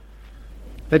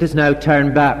Let us now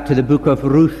turn back to the book of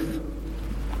Ruth.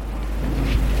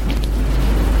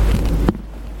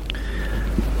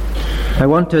 I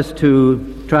want us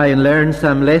to try and learn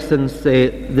some lessons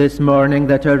this morning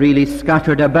that are really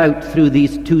scattered about through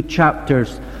these two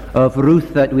chapters of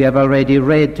Ruth that we have already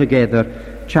read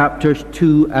together, chapters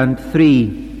 2 and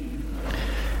 3.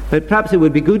 But perhaps it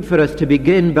would be good for us to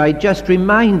begin by just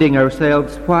reminding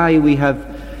ourselves why we have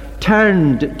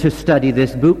turned to study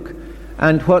this book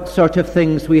and what sort of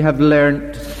things we have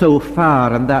learnt so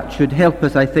far, and that should help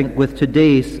us, I think, with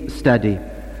today's study.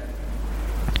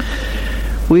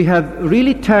 We have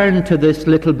really turned to this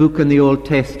little book in the Old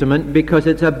Testament because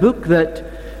it's a book that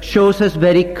shows us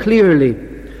very clearly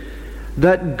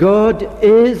that God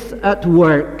is at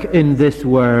work in this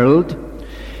world,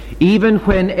 even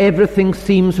when everything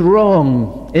seems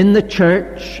wrong in the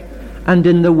church and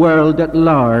in the world at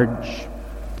large.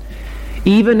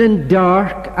 Even in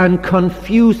dark and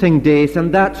confusing days,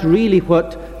 and that's really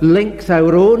what links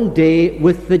our own day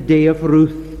with the day of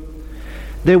Ruth.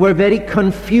 They were very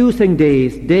confusing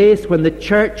days when the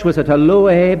church was at a low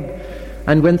ebb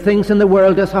and when things in the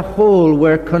world as a whole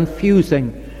were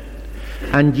confusing.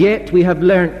 And yet we have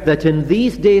learnt that in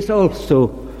these days also,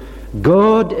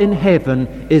 God in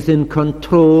heaven is in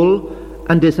control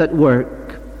and is at work.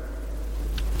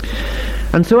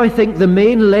 And so I think the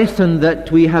main lesson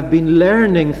that we have been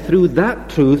learning through that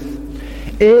truth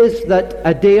is that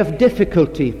a day of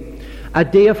difficulty, a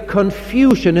day of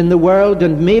confusion in the world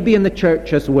and maybe in the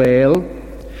church as well,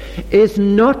 is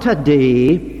not a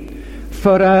day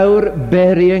for our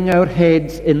burying our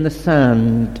heads in the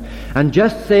sand and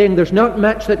just saying there's not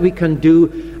much that we can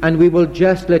do and we will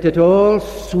just let it all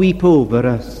sweep over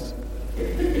us.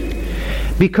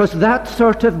 Because that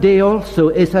sort of day also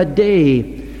is a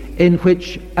day in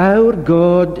which our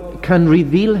God can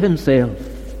reveal himself.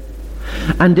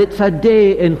 And it's a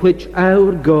day in which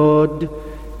our God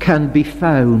can be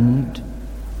found.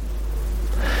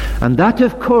 And that,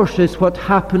 of course, is what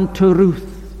happened to Ruth.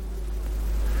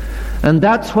 And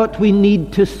that's what we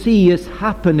need to see is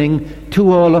happening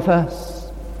to all of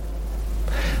us.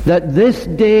 That this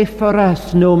day for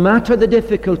us, no matter the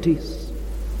difficulties,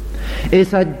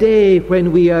 is a day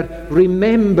when we are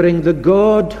remembering the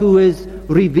God who is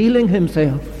revealing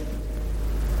himself.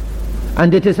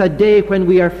 And it is a day when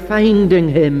we are finding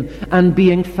him and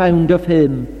being found of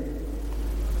him.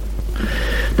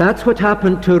 That's what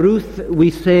happened to Ruth,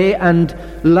 we say, and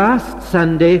last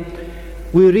Sunday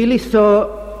we really saw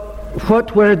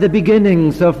what were the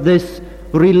beginnings of this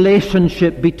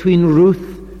relationship between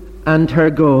Ruth and her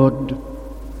God.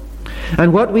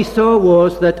 And what we saw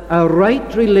was that a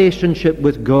right relationship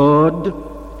with God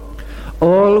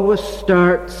always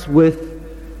starts with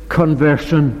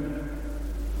conversion,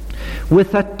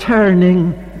 with a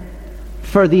turning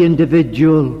for the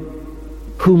individual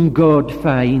whom God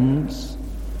finds,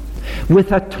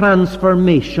 with a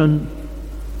transformation.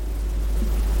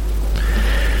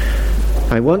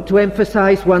 I want to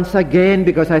emphasize once again,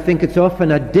 because I think it's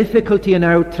often a difficulty in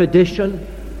our tradition,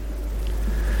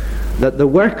 that the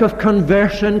work of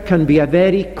conversion can be a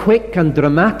very quick and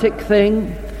dramatic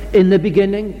thing in the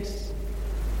beginnings.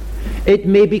 It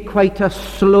may be quite a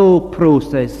slow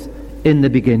process in the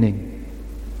beginning.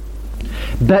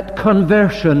 But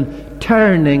conversion,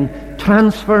 turning,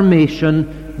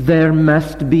 transformation, there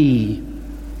must be.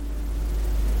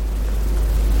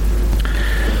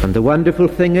 And the wonderful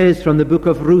thing is from the book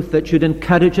of Ruth that should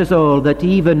encourage us all that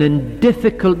even in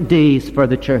difficult days for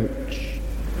the church,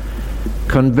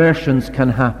 conversions can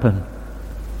happen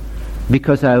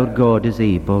because our God is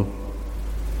able.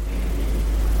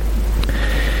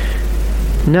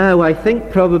 Now, I think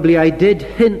probably I did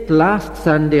hint last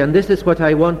Sunday, and this is what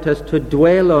I want us to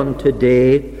dwell on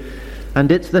today,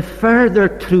 and it's the further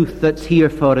truth that's here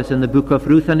for us in the book of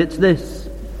Ruth, and it's this,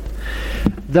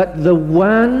 that the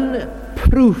one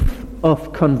proof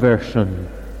of conversion,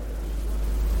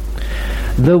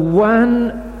 the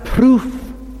one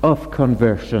proof of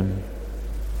conversion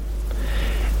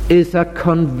is a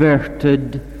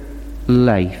converted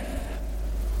life.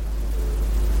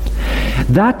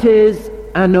 That is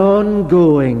an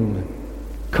ongoing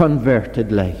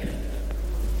converted life.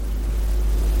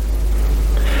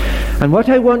 And what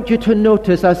I want you to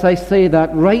notice as I say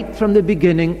that right from the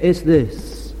beginning is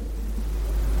this,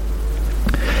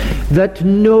 that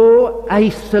no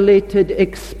isolated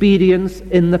experience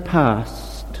in the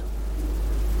past,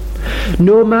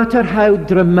 no matter how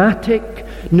dramatic,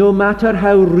 no matter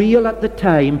how real at the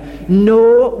time,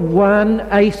 no one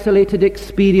isolated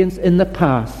experience in the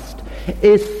past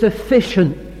is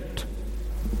sufficient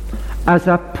as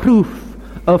a proof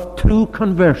of true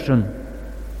conversion.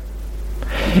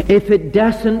 if it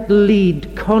doesn't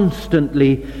lead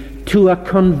constantly to a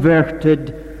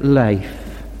converted life.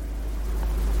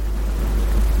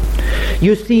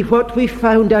 You see, what we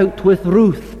found out with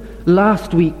Ruth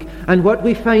last week, and what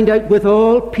we find out with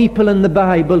all people in the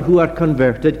Bible who are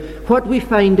converted, what we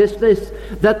find is this,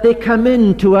 that they come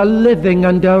into a living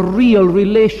and a real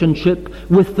relationship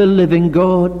with the living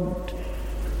God.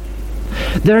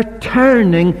 Their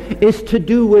turning is to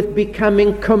do with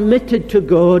becoming committed to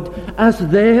God as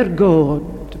their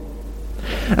God.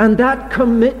 And that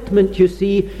commitment, you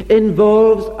see,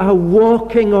 involves a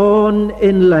walking on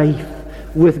in life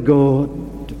with God.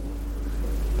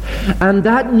 And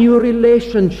that new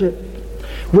relationship,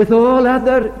 with all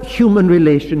other human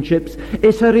relationships,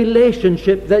 is a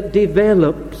relationship that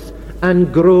develops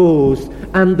and grows,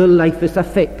 and the life is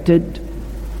affected.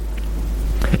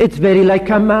 It's very like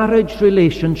a marriage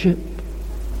relationship.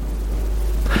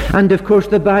 And of course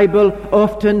the Bible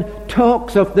often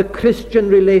talks of the Christian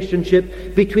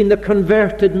relationship between the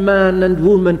converted man and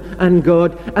woman and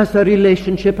God as a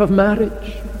relationship of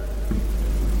marriage.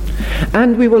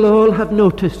 And we will all have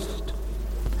noticed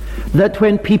that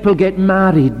when people get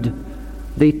married,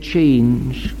 they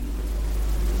change.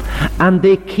 And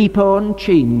they keep on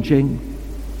changing.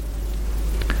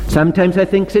 Sometimes I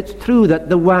think it's true that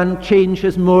the one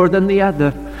changes more than the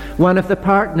other. One of the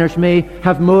partners may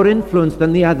have more influence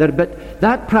than the other, but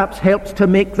that perhaps helps to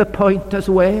make the point as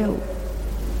well.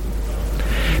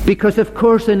 Because of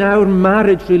course in our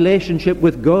marriage relationship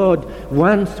with God,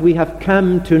 once we have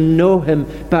come to know Him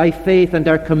by faith and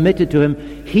are committed to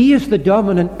Him, He is the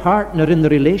dominant partner in the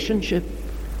relationship.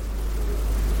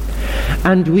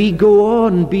 And we go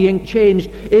on being changed.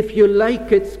 If you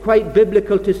like, it's quite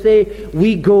biblical to say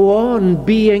we go on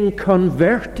being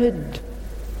converted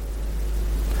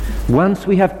once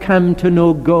we have come to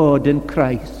know God in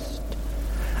Christ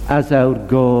as our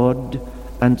God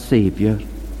and Saviour.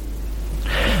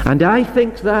 And I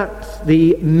think that's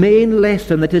the main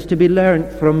lesson that is to be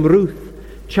learned from Ruth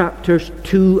chapters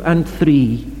 2 and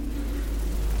 3.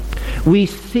 We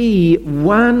see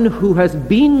one who has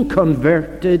been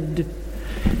converted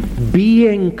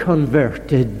being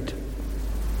converted.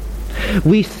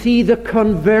 We see the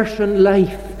conversion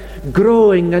life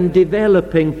growing and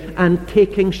developing and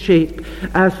taking shape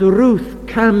as Ruth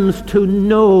comes to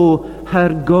know her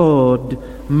God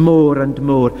more and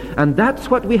more. And that's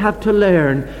what we have to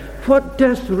learn. What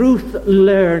does Ruth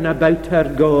learn about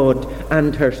her God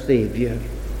and her Saviour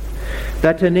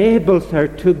that enables her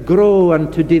to grow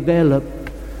and to develop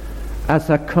as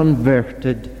a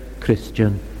converted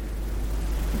Christian?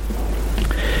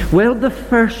 Well, the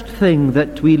first thing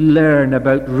that we learn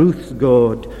about Ruth's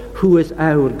God, who is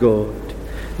our God,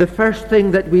 the first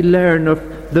thing that we learn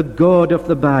of the God of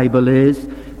the Bible is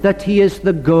that He is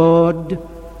the God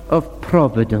of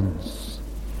providence.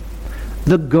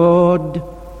 The God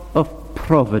of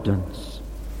providence.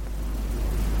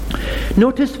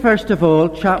 Notice first of all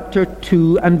chapter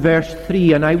 2 and verse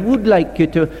 3, and I would like you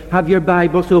to have your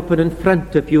Bibles open in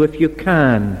front of you if you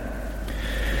can.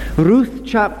 Ruth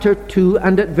chapter 2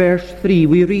 and at verse 3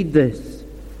 we read this.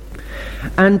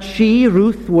 And she,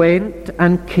 Ruth, went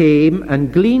and came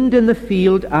and gleaned in the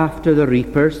field after the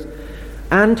reapers,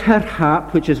 and her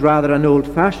hap, which is rather an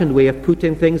old-fashioned way of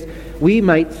putting things, we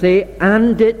might say,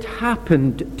 and it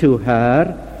happened to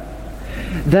her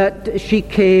that she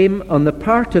came on the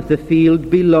part of the field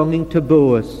belonging to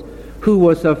Boaz, who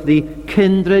was of the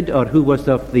kindred, or who was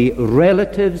of the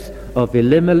relatives of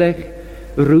Elimelech,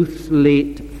 Ruth's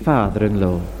late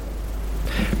father-in-law.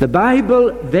 The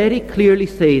Bible very clearly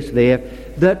says there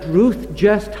that Ruth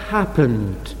just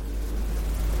happened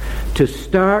to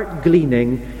start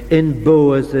gleaning in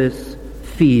Boaz's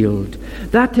field.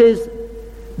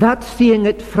 That's seeing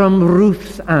it from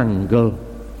Ruth's angle.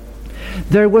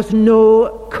 There was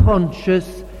no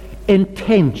conscious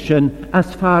intention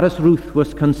as far as Ruth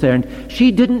was concerned.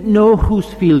 She didn't know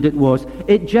whose field it was.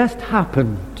 It just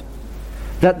happened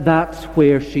that that's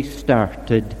where she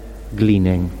started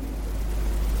gleaning.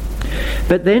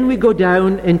 But then we go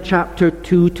down in chapter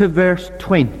 2 to verse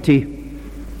 20.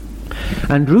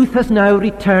 And Ruth has now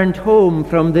returned home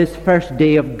from this first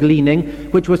day of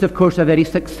gleaning, which was of course a very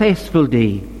successful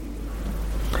day.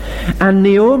 And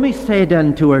Naomi said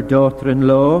unto her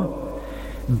daughter-in-law,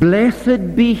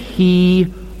 Blessed be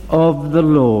he of the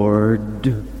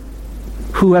Lord,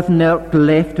 who hath not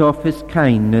left off his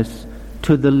kindness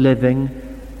to the living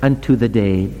and to the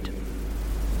dead.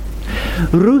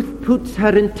 Ruth puts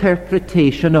her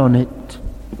interpretation on it.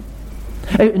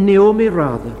 Naomi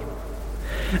rather.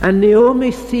 And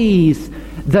Naomi sees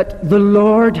that the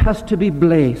Lord has to be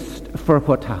blessed for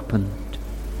what happened.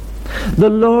 The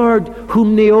Lord,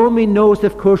 whom Naomi knows,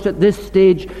 of course, at this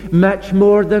stage much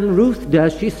more than Ruth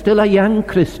does. She's still a young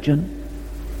Christian.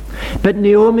 But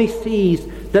Naomi sees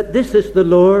that this is the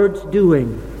Lord's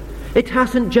doing. It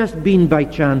hasn't just been by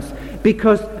chance,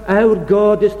 because our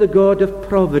God is the God of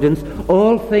providence.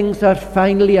 All things are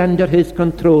finally under his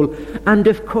control. And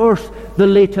of course, the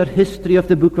later history of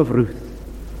the book of Ruth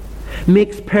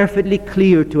makes perfectly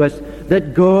clear to us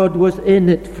that God was in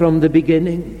it from the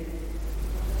beginning.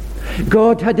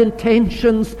 God had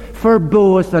intentions for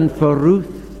Boaz and for Ruth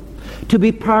to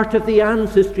be part of the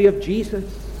ancestry of Jesus.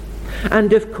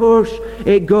 And of course,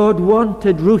 God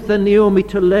wanted Ruth and Naomi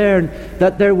to learn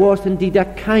that there was indeed a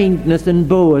kindness in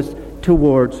Boaz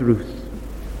towards Ruth.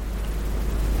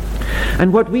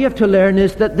 And what we have to learn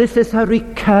is that this is a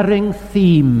recurring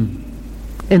theme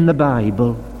in the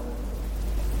Bible.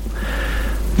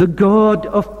 The God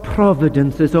of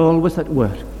providence is always at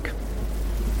work.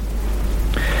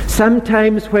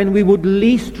 Sometimes when we would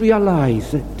least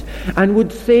realize it and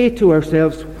would say to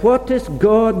ourselves, what is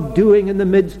God doing in the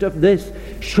midst of this?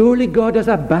 Surely God has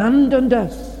abandoned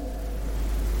us.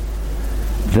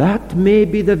 That may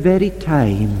be the very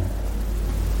time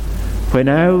when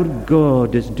our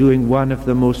God is doing one of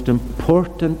the most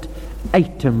important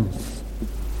items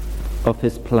of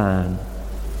his plan.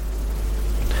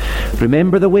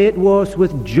 Remember the way it was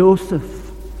with Joseph.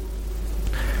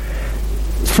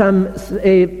 Some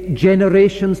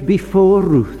generations before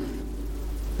Ruth,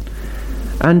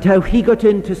 and how he got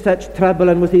into such trouble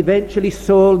and was eventually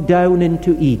sold down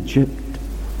into Egypt.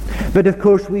 But of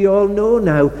course we all know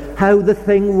now how the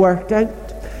thing worked out,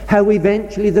 how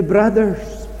eventually the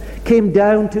brothers came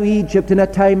down to Egypt in a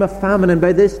time of famine, and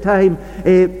by this time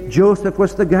Joseph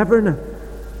was the governor.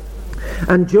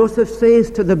 And Joseph says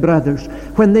to the brothers,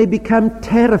 when they become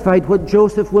terrified what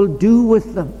Joseph will do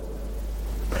with them,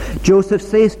 Joseph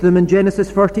says to them in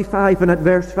Genesis 45 and at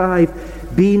verse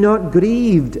 5, be not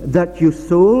grieved that you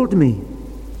sold me,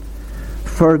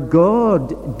 for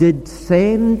God did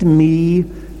send me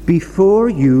before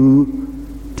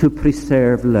you to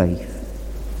preserve life.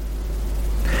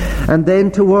 And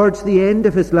then towards the end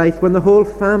of his life, when the whole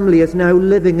family is now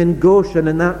living in Goshen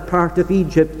in that part of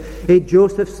Egypt,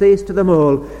 Joseph says to them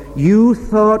all, you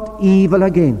thought evil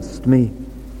against me,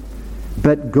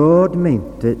 but God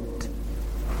meant it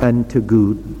unto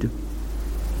good.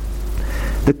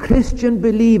 The Christian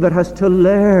believer has to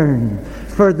learn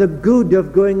for the good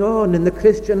of going on in the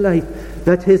Christian life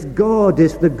that his God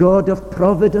is the God of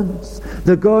providence,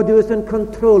 the God who is in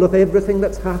control of everything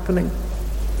that's happening.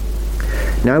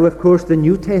 Now, of course, the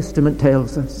New Testament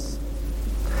tells us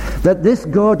that this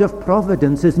God of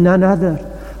providence is none other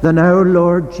than our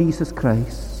Lord Jesus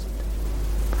Christ.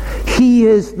 He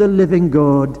is the living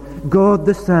God, God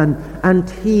the Son, and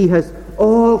he has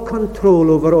all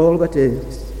control over all that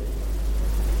is.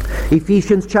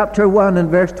 Ephesians chapter 1 and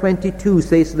verse 22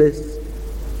 says this,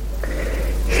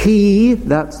 he,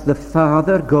 that's the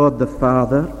Father, God the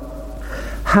Father,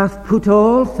 hath put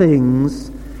all things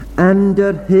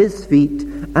under his feet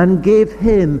and gave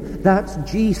him, that's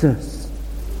Jesus,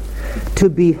 to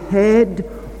be head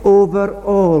over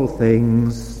all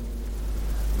things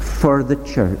for the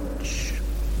church.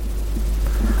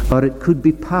 Or it could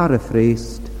be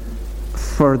paraphrased,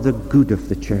 for the good of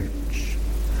the church.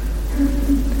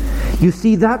 You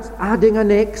see, that's adding an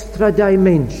extra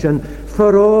dimension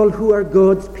for all who are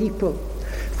God's people,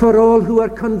 for all who are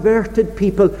converted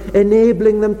people,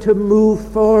 enabling them to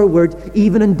move forward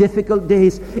even in difficult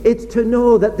days. It's to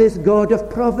know that this God of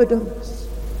providence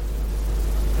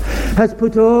has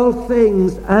put all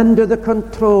things under the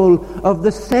control of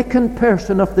the second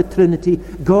person of the Trinity,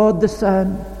 God the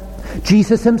Son.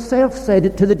 Jesus himself said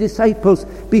it to the disciples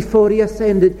before he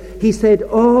ascended. He said,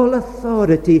 all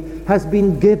authority has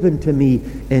been given to me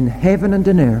in heaven and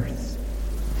in earth.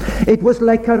 It was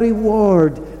like a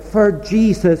reward for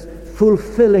Jesus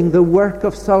fulfilling the work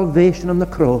of salvation on the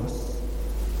cross.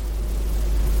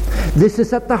 This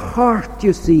is at the heart,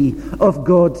 you see, of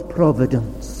God's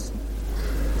providence,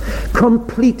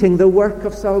 completing the work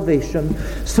of salvation.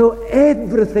 So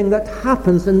everything that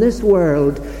happens in this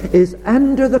world is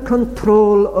under the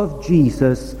control of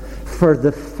Jesus for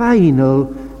the final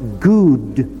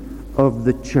good of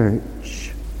the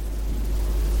church.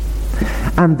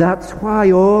 And that's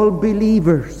why all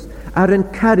believers are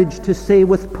encouraged to say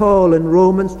with Paul in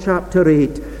Romans chapter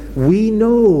 8, we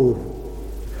know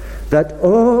that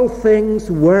all things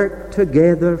work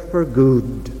together for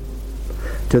good,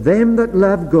 to them that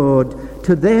love God,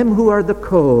 to them who are the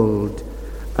called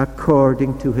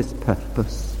according to his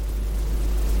purpose.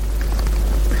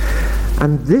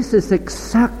 And this is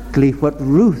exactly what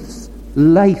Ruth's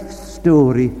life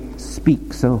story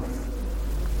speaks of.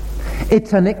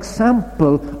 It's an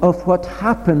example of what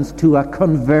happens to a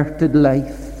converted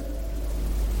life.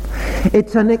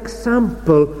 It's an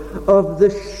example of the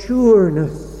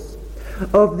sureness,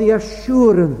 of the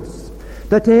assurance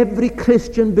that every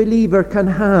Christian believer can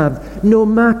have, no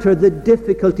matter the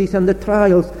difficulties and the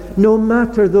trials, no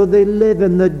matter though they live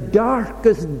in the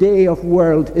darkest day of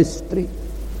world history.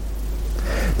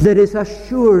 There is a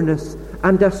sureness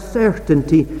and a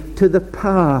certainty to the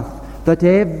path that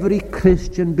every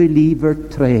Christian believer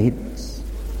treads.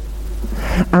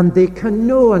 And they can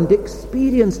know and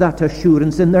experience that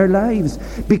assurance in their lives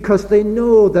because they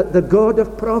know that the God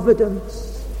of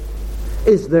providence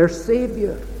is their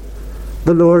Saviour,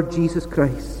 the Lord Jesus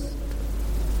Christ.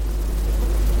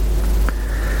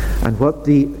 And what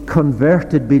the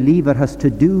converted believer has to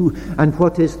do, and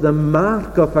what is the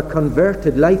mark of a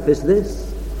converted life, is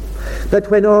this: that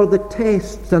when all the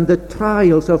tests and the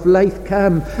trials of life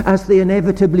come, as they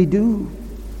inevitably do,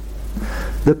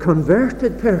 the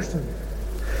converted person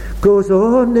goes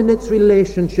on in its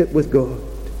relationship with God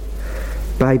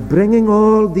by bringing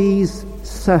all these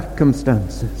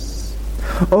circumstances,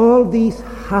 all these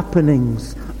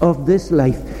happenings of this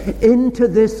life into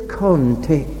this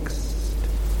context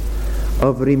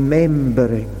of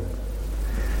remembering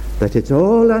that it's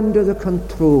all under the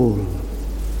control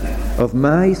of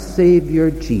my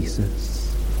Saviour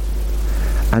Jesus,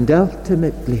 and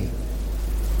ultimately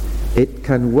it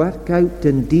can work out,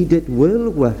 indeed it will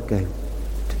work out,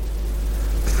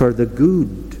 for the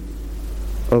good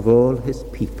of all his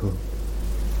people.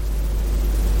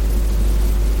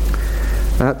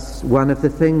 That's one of the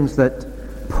things that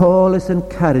Paul is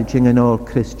encouraging in all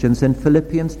Christians in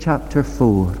Philippians chapter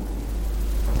 4,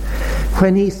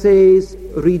 when he says,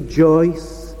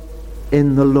 rejoice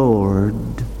in the Lord.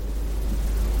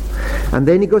 And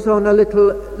then he goes on a little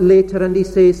later and he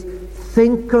says,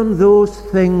 think on those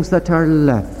things that are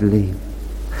lovely,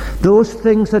 those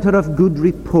things that are of good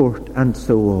report, and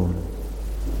so on.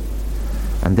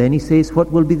 And then he says, what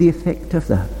will be the effect of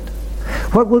that?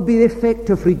 What will be the effect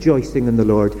of rejoicing in the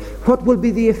Lord? What will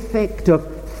be the effect of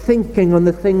thinking on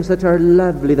the things that are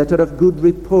lovely, that are of good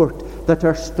report, that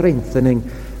are strengthening?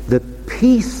 The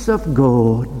peace of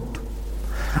God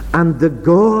and the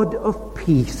God of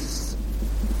peace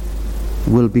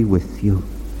will be with you.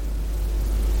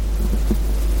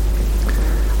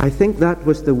 I think that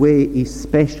was the way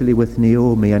especially with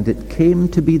Naomi, and it came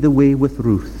to be the way with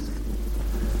Ruth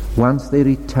once they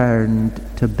returned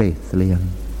to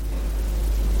Bethlehem.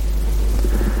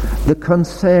 The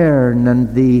concern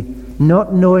and the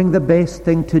not knowing the best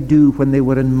thing to do when they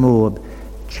were in Moab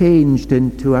changed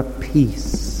into a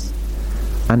peace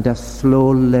and a slow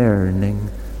learning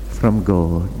from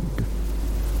God.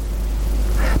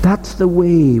 That's the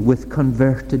way with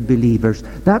converted believers.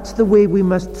 That's the way we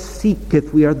must seek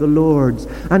if we are the Lord's.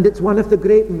 And it's one of the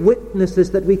great witnesses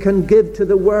that we can give to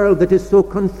the world that is so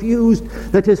confused,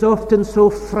 that is often so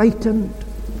frightened,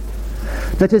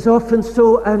 that is often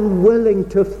so unwilling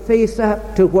to face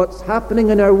up to what's happening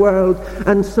in our world.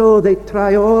 And so they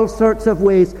try all sorts of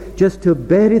ways just to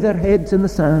bury their heads in the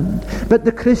sand. But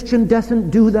the Christian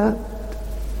doesn't do that.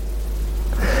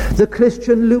 The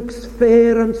Christian looks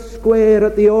fair and square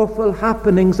at the awful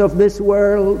happenings of this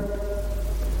world,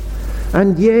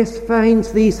 and yes,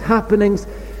 finds these happenings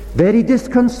very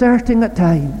disconcerting at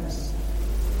times.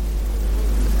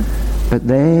 But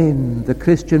then the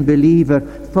Christian believer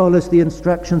follows the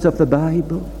instructions of the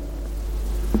Bible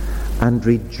and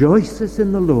rejoices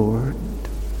in the Lord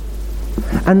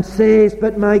and says,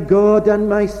 but my God and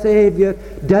my Saviour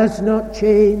does not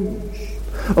change.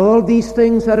 All these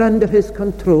things are under his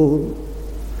control.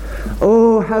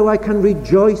 Oh, how I can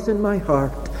rejoice in my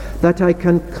heart that I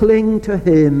can cling to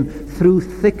him through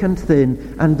thick and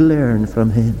thin and learn from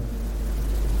him.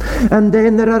 And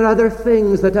then there are other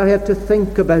things that I have to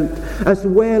think about, as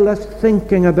well as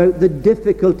thinking about the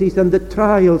difficulties and the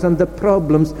trials and the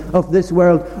problems of this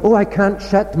world. Oh, I can't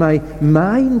shut my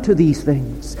mind to these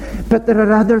things. But there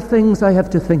are other things I have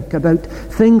to think about,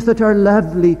 things that are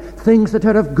lovely, things that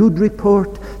are of good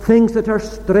report, things that are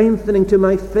strengthening to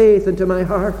my faith and to my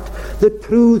heart, the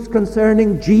truths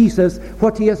concerning Jesus,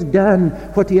 what he has done,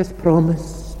 what he has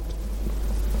promised.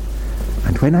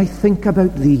 And when I think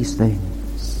about these things,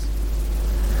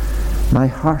 my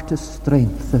heart is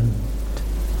strengthened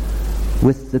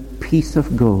with the peace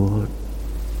of God,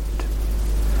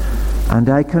 and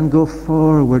I can go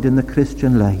forward in the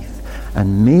Christian life,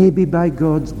 and maybe by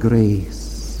God's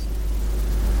grace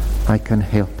I can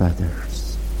help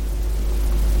others.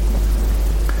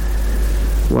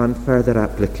 One further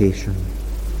application.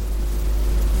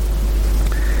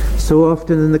 So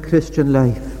often in the Christian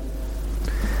life,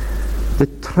 the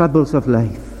troubles of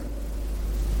life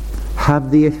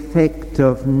have the effect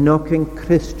of knocking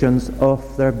Christians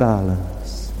off their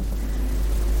balance.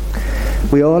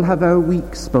 We all have our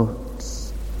weak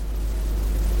spots.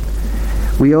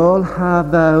 We all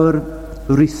have our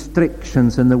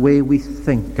restrictions in the way we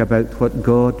think about what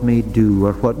God may do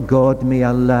or what God may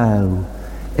allow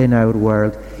in our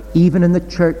world, even in the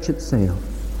church itself.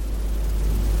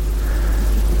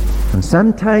 And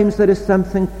sometimes there is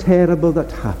something terrible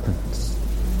that happens.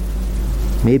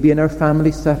 Maybe in our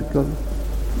family circle,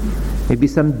 maybe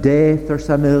some death or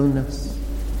some illness.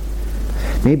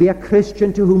 Maybe a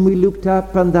Christian to whom we looked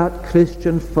up and that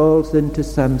Christian falls into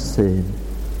some sin.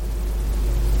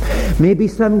 Maybe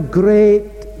some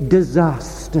great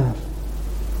disaster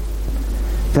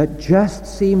that just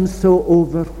seems so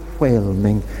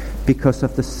overwhelming because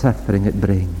of the suffering it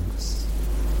brings.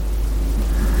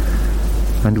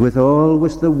 And with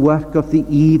always the work of the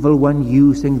evil one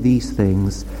using these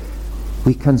things,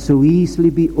 we can so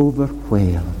easily be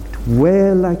overwhelmed.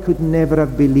 Well, I could never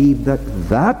have believed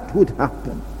that would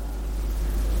happen,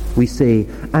 we say,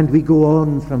 and we go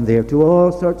on from there to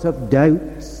all sorts of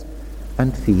doubts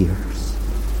and fears.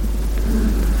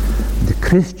 The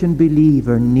Christian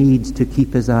believer needs to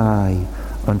keep his eye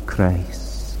on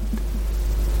Christ,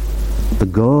 the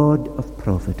God of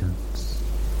providence.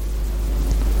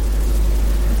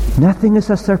 Nothing is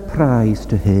a surprise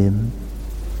to him.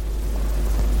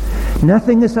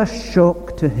 Nothing is a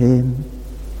shock to him.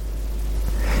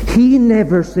 He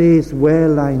never says,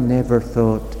 well, I never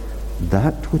thought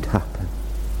that would happen.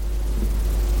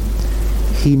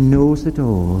 He knows it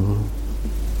all.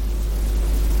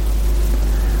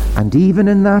 And even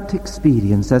in that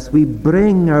experience, as we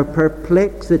bring our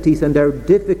perplexities and our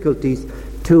difficulties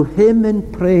to him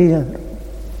in prayer,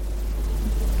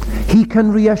 he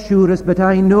can reassure us, but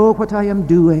I know what I am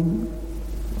doing.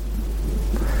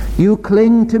 You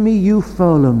cling to me, you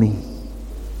follow me.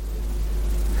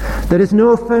 There is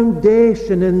no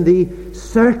foundation in the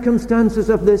circumstances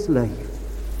of this life.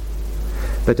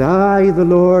 But I, the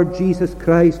Lord Jesus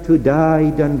Christ, who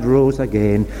died and rose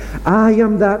again, I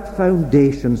am that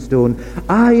foundation stone.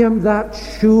 I am that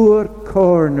sure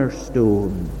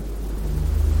cornerstone.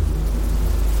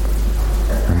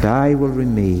 And I will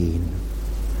remain.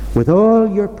 With all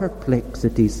your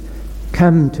perplexities,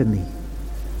 come to me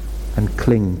and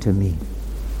cling to me.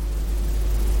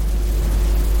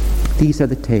 These are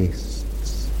the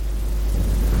tests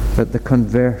that the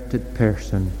converted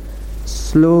person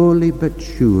slowly but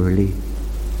surely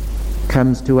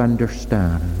comes to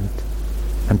understand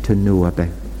and to know about.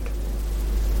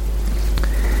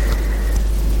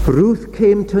 Ruth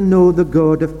came to know the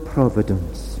God of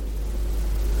providence,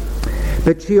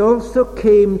 but she also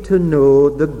came to know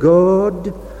the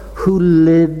God who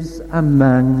lives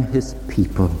among his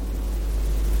people.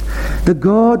 The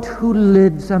God who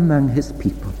lives among his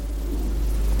people.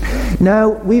 Now,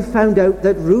 we've found out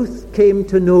that Ruth came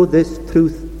to know this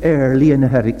truth early in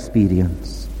her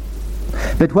experience.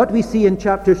 But what we see in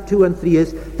chapters 2 and 3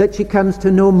 is that she comes to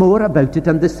know more about it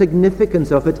and the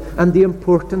significance of it and the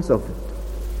importance of it.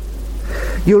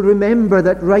 You'll remember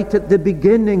that right at the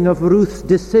beginning of Ruth's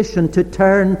decision to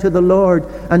turn to the Lord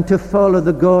and to follow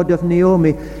the God of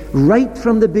Naomi, right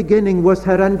from the beginning was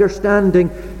her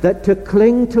understanding that to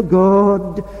cling to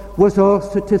God was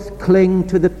also to cling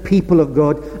to the people of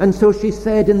God. And so she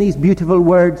said in these beautiful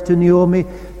words to Naomi,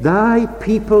 "Thy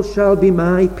people shall be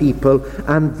my people,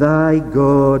 and thy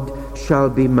God shall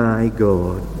be my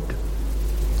God."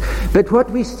 But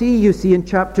what we see, you see, in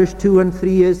chapters 2 and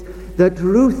 3 is that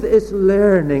Ruth is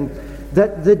learning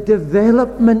that the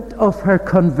development of her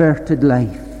converted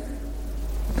life,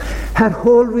 her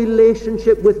whole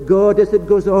relationship with God as it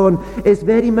goes on, is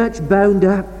very much bound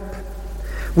up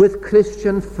with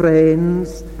Christian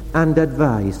friends and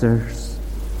advisors.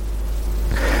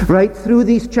 Right through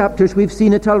these chapters, we've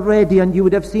seen it already, and you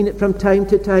would have seen it from time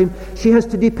to time. She has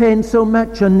to depend so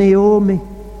much on Naomi,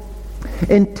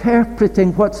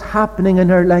 interpreting what's happening in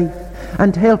her life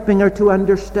and helping her to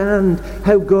understand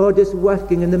how God is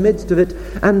working in the midst of it.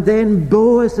 And then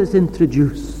Boaz is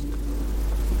introduced.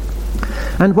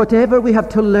 And whatever we have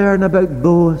to learn about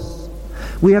Boaz,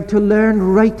 we have to learn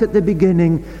right at the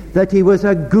beginning that he was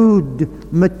a good,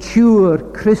 mature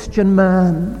Christian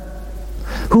man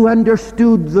who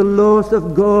understood the laws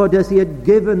of God as he had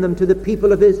given them to the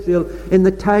people of Israel in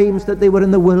the times that they were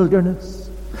in the wilderness.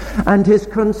 And his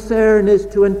concern is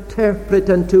to interpret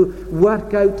and to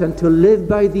work out and to live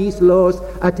by these laws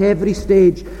at every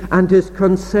stage. And his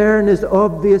concern is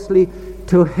obviously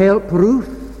to help Ruth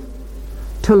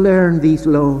to learn these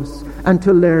laws and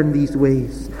to learn these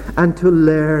ways and to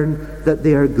learn that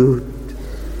they are good.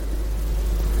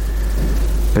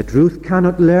 But Ruth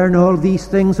cannot learn all these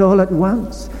things all at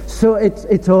once. So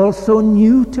it's all so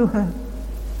new to her.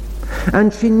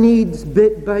 And she needs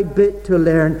bit by bit to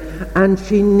learn. And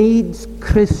she needs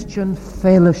Christian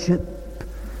fellowship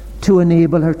to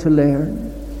enable her to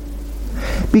learn.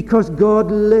 Because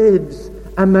God lives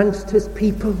amongst his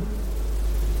people.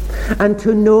 And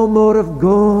to know more of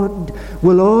God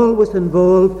will always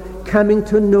involve coming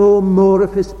to know more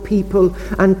of his people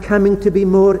and coming to be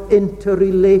more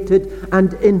interrelated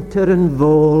and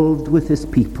involved with his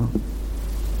people.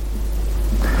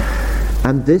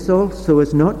 And this also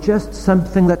is not just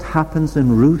something that happens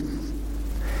in Ruth,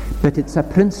 but it's a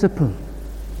principle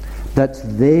that's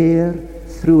there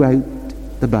throughout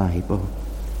the Bible.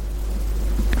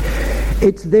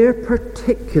 It's there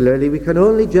particularly, we can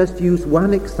only just use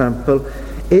one example,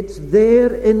 it's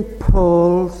there in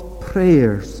Paul's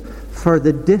prayers for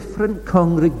the different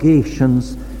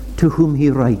congregations to whom he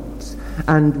writes.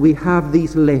 And we have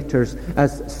these letters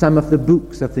as some of the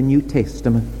books of the New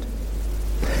Testament.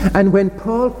 And when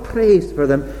Paul prays for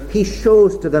them, he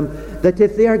shows to them that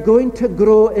if they are going to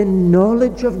grow in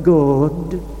knowledge of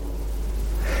God,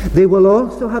 they will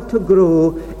also have to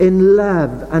grow in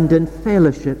love and in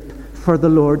fellowship for the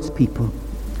Lord's people.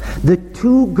 The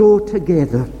two go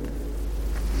together.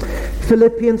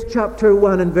 Philippians chapter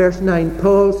 1 and verse 9,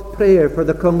 Paul's prayer for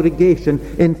the congregation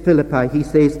in Philippi. He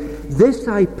says, "This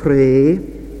I pray,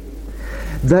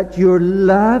 that your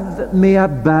love may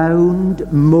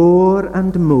abound more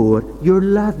and more." Your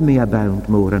love may abound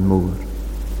more and more.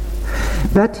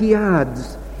 But he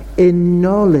adds, in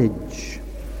knowledge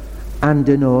and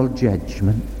in all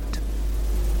judgment.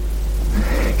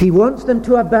 He wants them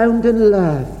to abound in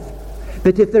love.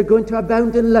 But if they're going to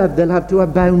abound in love, they'll have to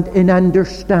abound in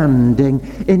understanding,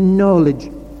 in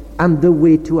knowledge, and the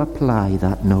way to apply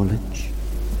that knowledge.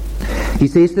 He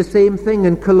says the same thing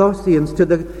in Colossians to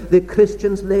the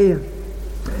Christians there.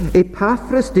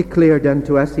 Epaphras declared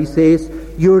unto us, he says,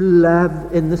 your love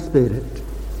in the Spirit.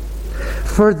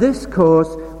 For this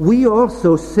cause we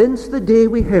also, since the day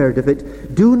we heard of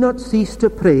it, do not cease to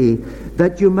pray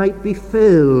that you might be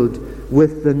filled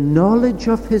with the knowledge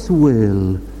of his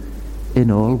will in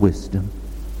all wisdom.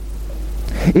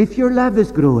 If your love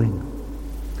is growing,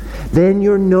 then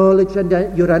your knowledge and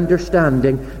your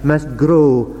understanding must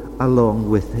grow along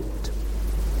with it.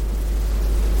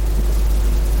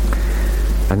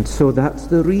 And so that's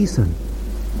the reason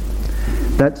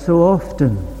that so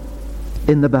often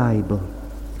in the Bible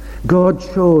God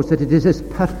shows that it is his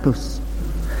purpose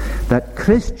that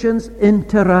Christians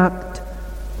interact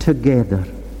together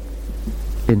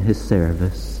in his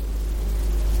service.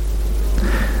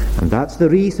 And that's the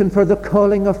reason for the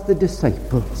calling of the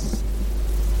disciples.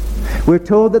 We're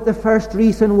told that the first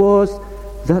reason was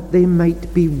that they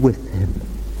might be with him.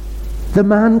 The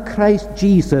man Christ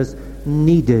Jesus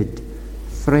needed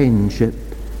friendship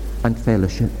and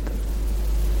fellowship.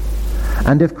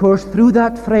 And of course, through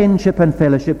that friendship and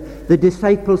fellowship, the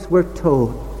disciples were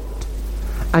taught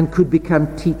and could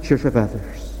become teachers of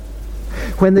others.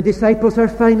 When the disciples are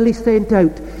finally sent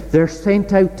out, they're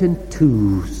sent out in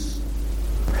twos.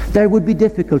 There would be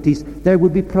difficulties, there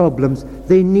would be problems.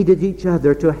 They needed each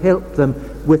other to help them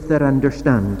with their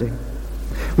understanding.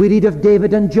 We read of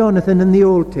David and Jonathan in the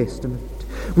Old Testament.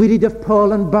 We read of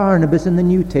Paul and Barnabas in the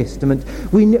New Testament.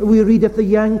 We read of the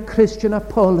young Christian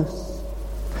Apollos,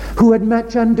 who had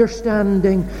much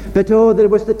understanding, but there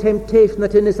was the temptation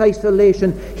that in his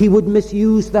isolation he would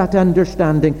misuse that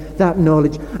understanding, that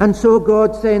knowledge. And so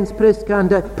God sends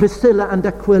Priscilla and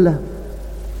Aquila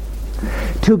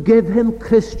to give him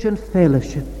Christian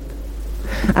fellowship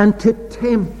and to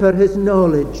temper his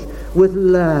knowledge with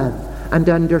love and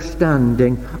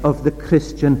understanding of the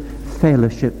Christian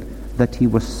fellowship that he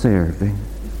was serving.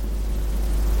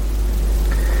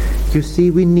 You see,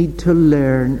 we need to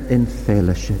learn in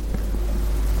fellowship,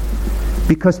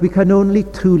 because we can only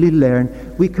truly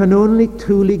learn, we can only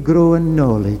truly grow in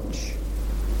knowledge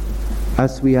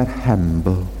as we are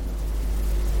humble.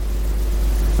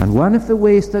 And one of the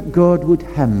ways that God would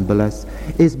humble us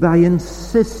is by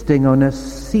insisting on us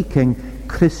seeking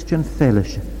Christian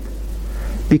fellowship,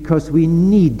 because we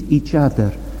need each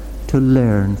other to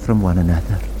learn from one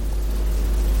another.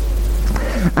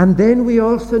 And then we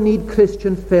also need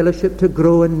Christian fellowship to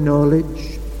grow in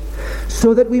knowledge,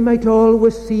 so that we might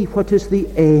always see what is the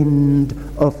end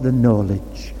of the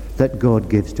knowledge that God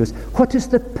gives to us. What is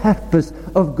the purpose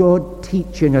of God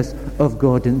teaching us, of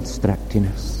God instructing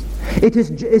us?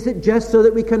 Is it just so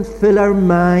that we can fill our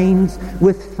minds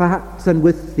with facts and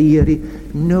with theory?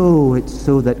 No, it's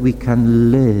so that we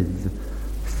can live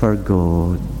for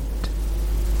God.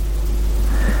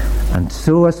 And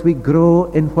so as we grow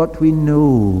in what we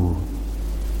know,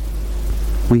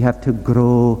 We have to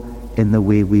grow in the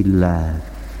way we live,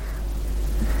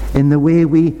 in the way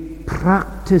we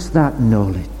practice that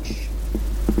knowledge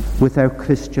with our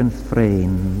Christian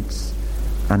friends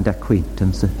and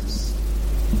acquaintances.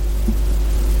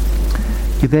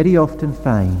 You very often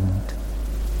find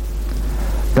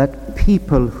that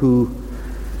people who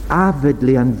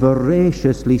avidly and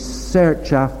voraciously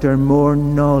search after more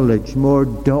knowledge, more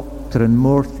doctrine,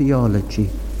 more theology,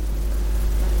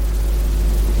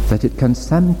 that it can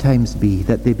sometimes be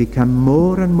that they become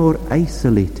more and more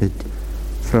isolated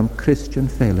from Christian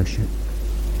fellowship,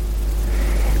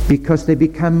 because they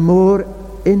become more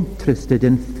interested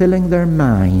in filling their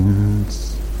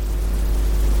minds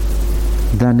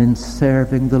than in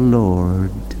serving the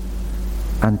Lord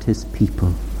and His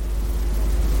people.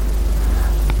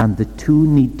 And the two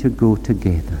need to go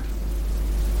together.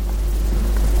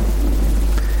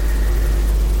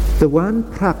 The one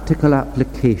practical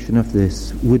application of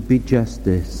this would be just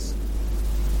this: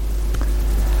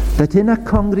 that in a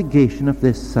congregation of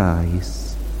this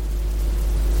size,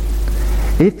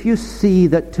 if you see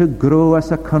that to grow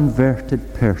as a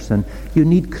converted person you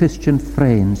need Christian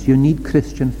friends, you need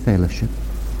Christian fellowship,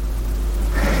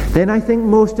 then I think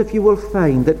most of you will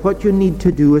find that what you need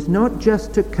to do is not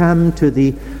just to come to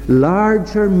the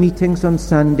larger meetings on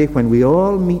Sunday when we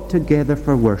all meet together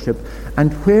for worship,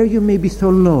 and where you may be so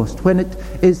lost, when it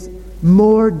is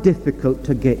more difficult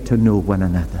to get to know one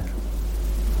another.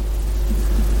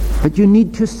 But you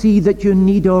need to see that you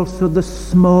need also the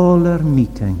smaller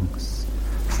meetings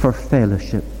for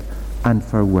fellowship and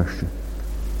for worship,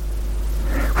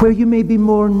 where you may be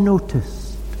more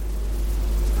noticed,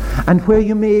 and where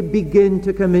you may begin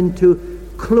to come into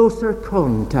closer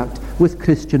contact with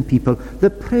Christian people. The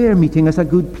prayer meeting is a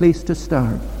good place to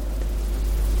start.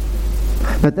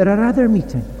 But there are other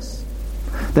meetings.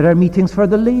 There are meetings for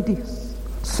the ladies,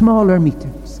 smaller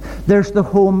meetings. There's the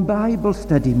home Bible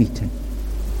study meeting.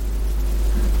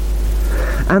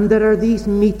 And there are these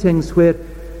meetings where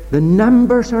the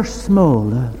numbers are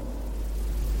smaller,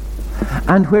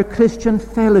 and where Christian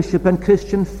fellowship and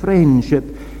Christian friendship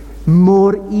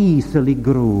more easily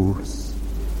grows.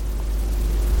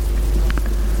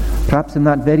 Perhaps in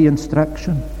that very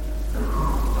instruction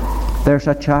there's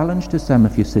a challenge to some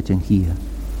of you sitting here.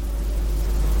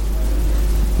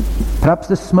 Perhaps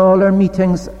the smaller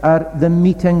meetings are the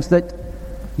meetings that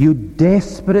you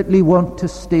desperately want to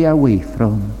stay away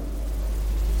from.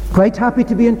 Quite happy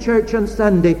to be in church on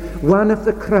Sunday, one of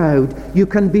the crowd. You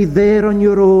can be there on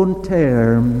your own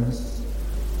terms.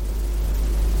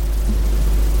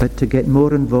 But to get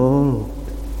more involved,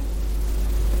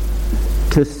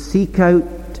 to seek out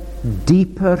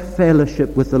deeper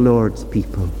fellowship with the Lord's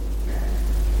people,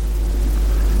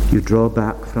 you draw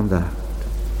back from that.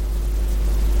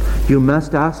 You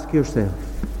must ask yourself,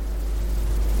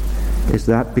 is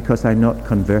that because I'm not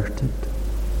converted?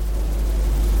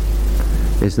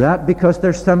 Is that because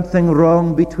there's something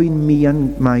wrong between me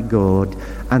and my God,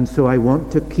 and so I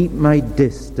want to keep my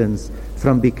distance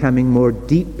from becoming more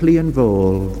deeply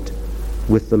involved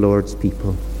with the Lord's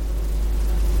people?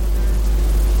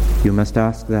 You must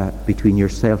ask that between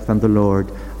yourself and the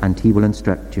Lord, and He will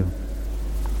instruct you.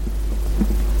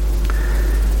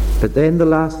 But then the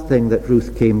last thing that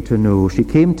Ruth came to know, she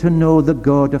came to know the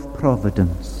God of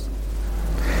providence.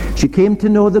 She came to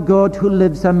know the God who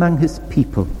lives among His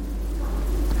people.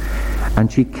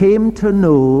 And she came to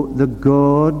know the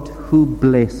God who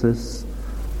blesses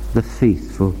the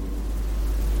faithful.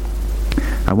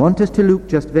 I want us to look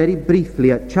just very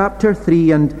briefly at chapter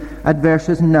 3 and at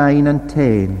verses 9 and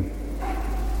 10.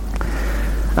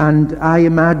 And I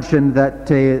imagine that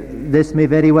this may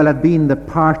very well have been the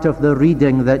part of the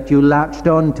reading that you latched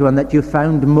onto and that you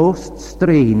found most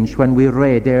strange when we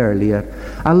read earlier.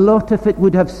 A lot of it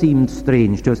would have seemed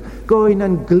strange to us. Going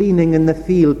and gleaning in the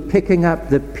field, picking up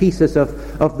the pieces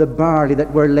of the barley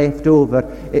that were left over,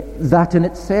 that in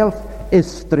itself is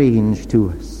strange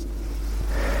to us.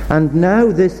 And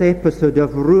now this episode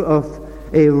of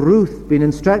Ruth being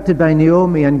instructed by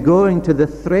Naomi and going to the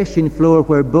threshing floor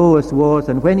where Boaz was,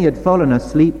 and when he had fallen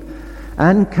asleep,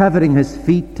 uncovering his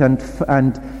feet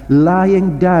and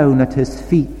lying down at his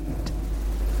feet.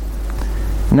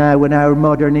 Now in our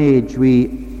modern age we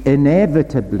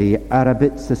inevitably are a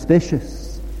bit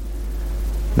suspicious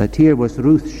that here was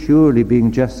Ruth surely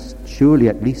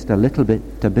at least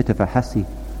a bit of a hussy.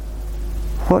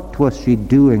 What was she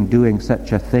doing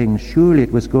such a thing? Surely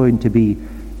it was going to be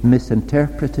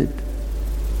misinterpreted.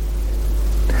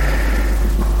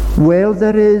 Well,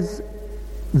 there is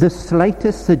the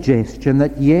slightest suggestion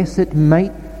that yes, it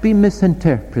might be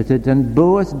misinterpreted, and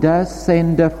Boaz does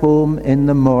send her home in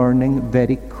the morning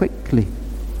very quickly.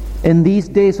 In these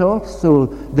days also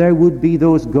there would be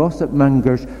those gossip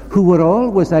mongers who were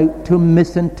always out to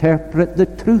misinterpret the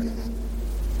truth.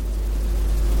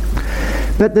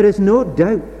 But there is no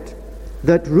doubt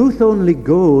that Ruth only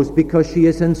goes because she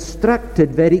is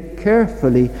instructed very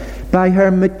carefully by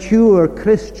her mature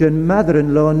Christian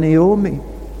mother-in-law Naomi.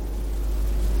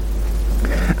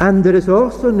 And there is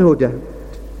also no doubt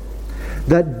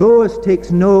that Boaz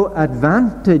takes no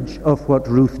advantage of what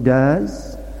Ruth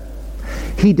does.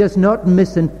 He does not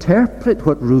misinterpret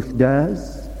what Ruth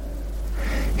does.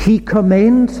 He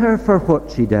commends her for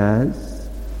what she does.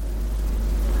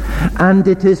 And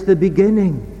it is the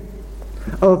beginning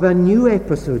of a new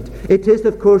episode. It is,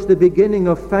 of course, the beginning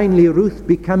of finally Ruth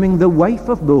becoming the wife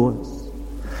of Boaz.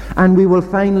 And we will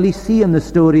finally see in the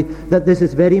story that this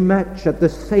is very much at the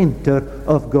center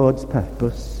of God's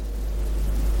purpose.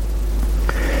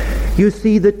 You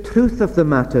see, the truth of the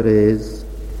matter is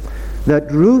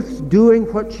that Ruth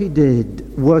doing what she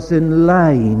did was in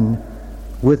line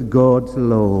with God's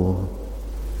law.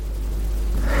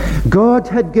 God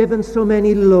had given so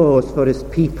many laws for his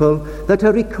people that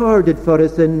are recorded for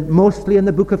us mostly in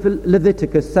the book of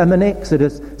Leviticus, some in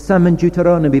Exodus, some in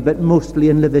Deuteronomy, but mostly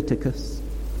in Leviticus.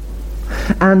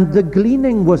 And the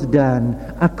gleaning was done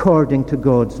according to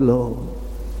God's law.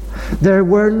 There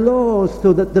were laws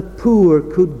so that the poor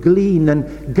could glean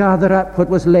and gather up what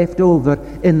was left over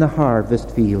in the harvest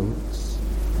fields.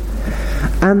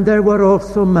 And there were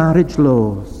also marriage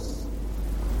laws.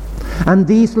 And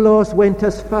these laws went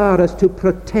as far as to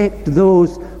protect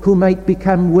those who might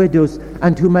become widows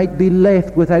and who might be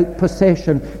left without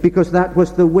possession, because that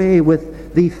was the way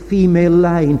with the female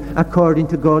line according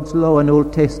to God's law in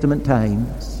Old Testament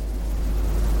times.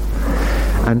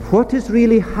 And what is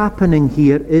really happening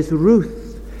here is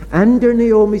Ruth, under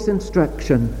Naomi's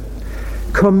instruction,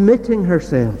 committing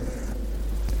herself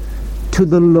to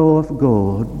the law of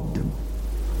God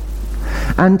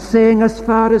and saying, as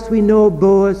far as we know,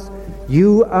 Boaz,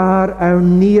 you are our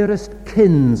nearest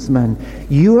kinsman.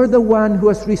 You are the one who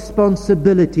has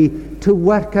responsibility to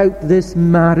work out this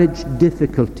marriage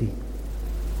difficulty.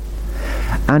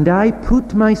 And I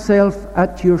put myself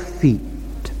at your feet.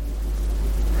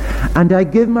 And I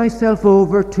give myself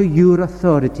over to your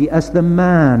authority as the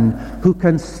man who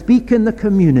can speak in the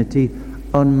community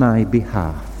on my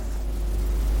behalf.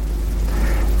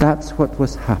 That's what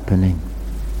was happening.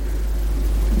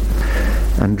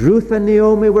 And Ruth and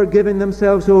Naomi were giving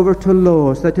themselves over to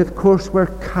laws that, of course, were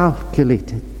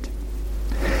calculated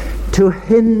to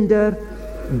hinder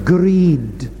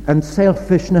greed and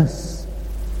selfishness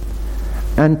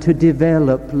and to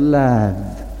develop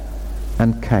love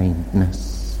and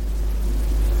kindness.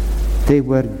 They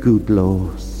were good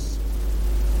laws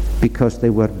because they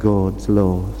were God's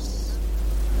laws.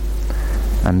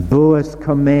 And Boaz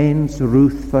commends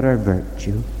Ruth for her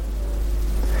virtue.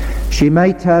 She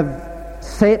might have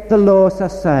set the laws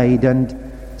aside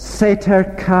and set her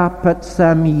cap at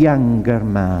some younger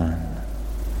man.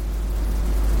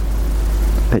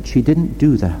 But she didn't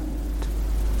do that.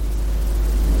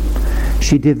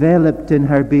 She developed in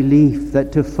her belief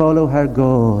that to follow her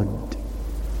God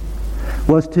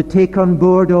was to take on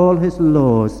board all his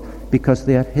laws, because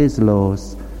they are his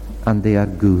laws and they are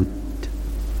good.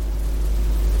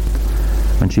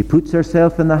 And she puts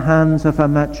herself in the hands of a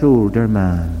much older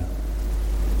man.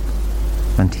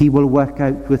 And he will work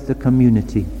out with the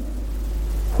community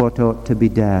what ought to be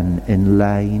done in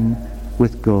line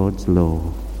with God's law.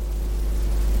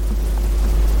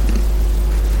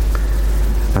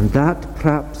 And that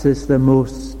perhaps is the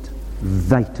most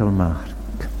vital mark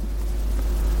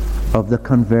of the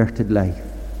converted life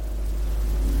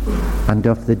and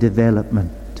of the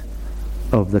development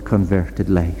of the converted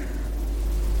life.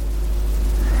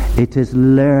 It is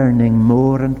learning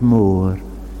more and more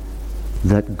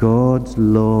that God's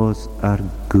laws are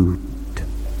good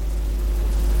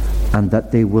and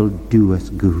that they will do us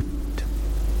good,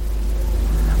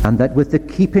 and that with the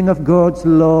keeping of God's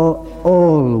law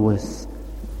always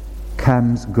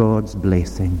comes God's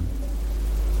blessing.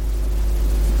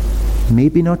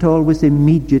 Maybe not always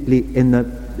immediately in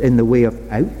the way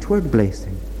of outward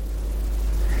blessing,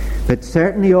 but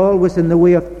certainly always in the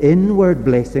way of inward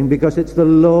blessing, because it's the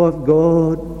law of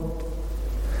God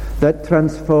that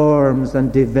transforms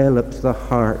and develops the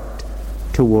heart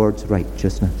towards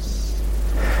righteousness.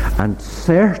 And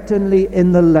certainly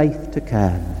in the life to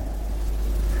come,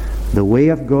 the way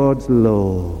of God's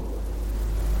law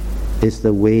is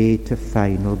the way to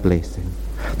final blessing.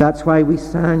 That's why we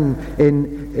sang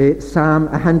in Psalm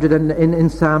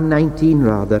 19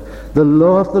 rather, the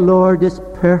law of the Lord is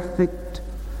perfect,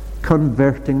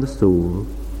 converting the soul.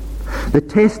 The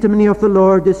testimony of the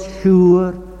Lord is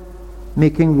sure,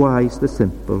 making wise the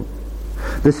simple.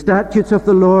 The statutes of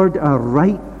the Lord are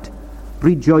right,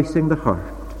 rejoicing the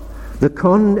heart. The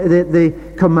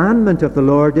commandment of the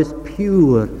Lord is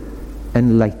pure,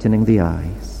 enlightening the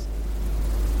eyes.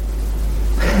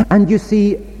 And you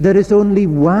see, there is only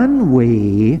one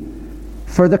way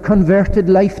for the converted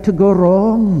life to go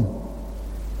wrong.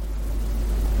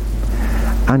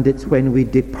 And it's when we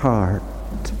depart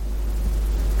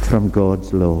from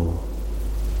God's law.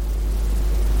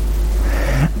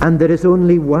 And there is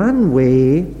only one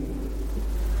way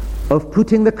of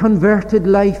putting the converted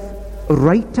life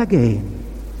right again.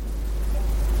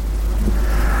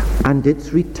 And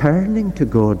it's returning to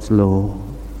God's law.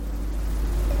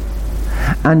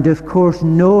 And of course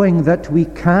knowing that we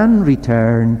can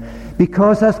return,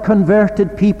 because as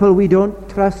converted people we don't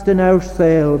trust in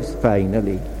ourselves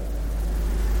finally,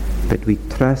 but we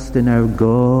trust in our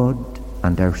God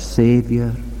and our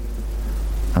Saviour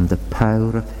and the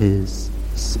power of His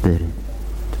Spirit.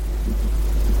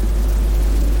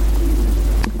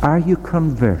 Are you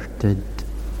converted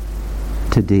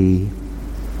today?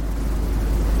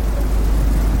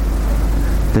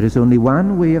 There is only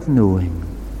one way of knowing.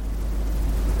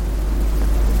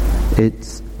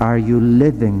 It's, are you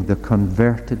living the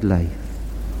converted life?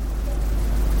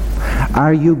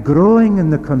 Are you growing in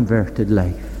the converted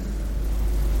life?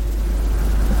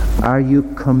 Are you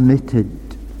committed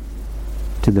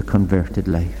to the converted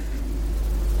life?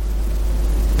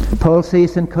 Paul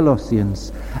says in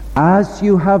Colossians, as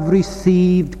you have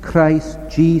received Christ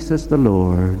Jesus the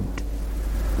Lord,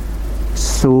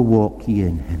 so walk ye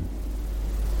in him.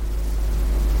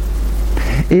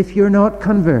 If you're not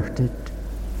converted,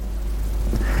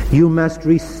 you must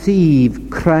receive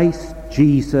Christ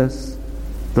Jesus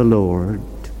the Lord.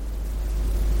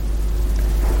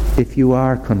 If you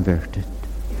are converted,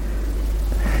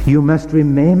 you must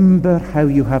remember how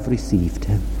you have received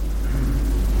him,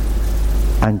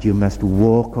 and you must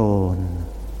walk on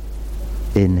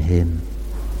in him.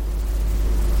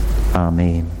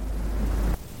 Amen.